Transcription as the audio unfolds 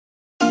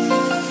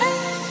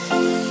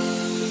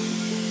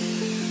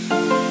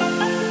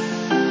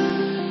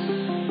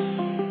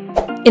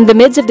In the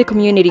midst of the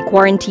community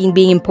quarantine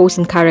being imposed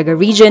in Caraga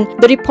region,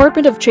 the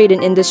Department of Trade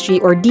and Industry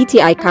or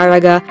DTI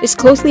Caraga is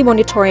closely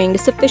monitoring the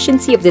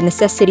sufficiency of the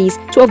necessities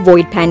to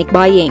avoid panic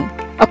buying.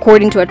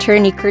 According to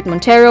Attorney Kurt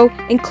Montero,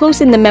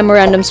 enclosed in the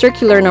Memorandum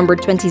Circular Number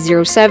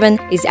 2007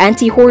 is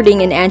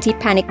anti-hoarding and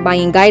anti-panic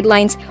buying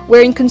guidelines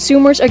wherein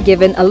consumers are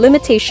given a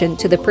limitation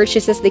to the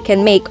purchases they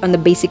can make on the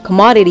basic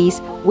commodities,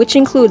 which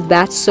include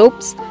bath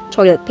soaps,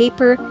 toilet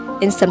paper,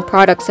 instant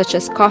products such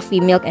as coffee,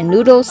 milk, and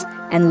noodles,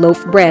 and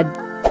loaf bread.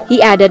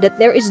 He added that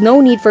there is no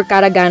need for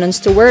Caraganons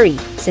to worry,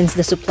 since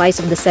the supplies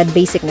of the said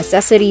basic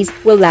necessities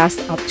will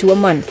last up to a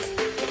month.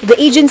 The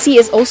agency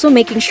is also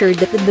making sure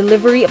that the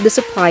delivery of the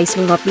supplies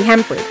will not be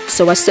hampered,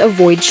 so as to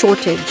avoid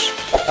shortage.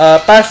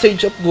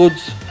 Passage of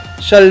goods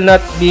shall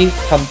not be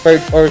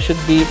hampered or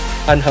should be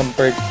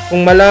unhampered.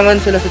 Kung malangan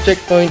sila sa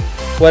checkpoint,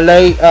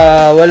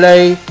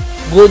 walay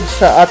goods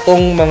sa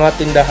atong mga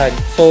tindahan.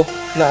 So,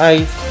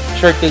 naay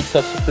shortage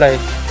of supply.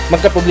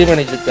 Magka-problema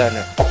na dyan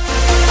na.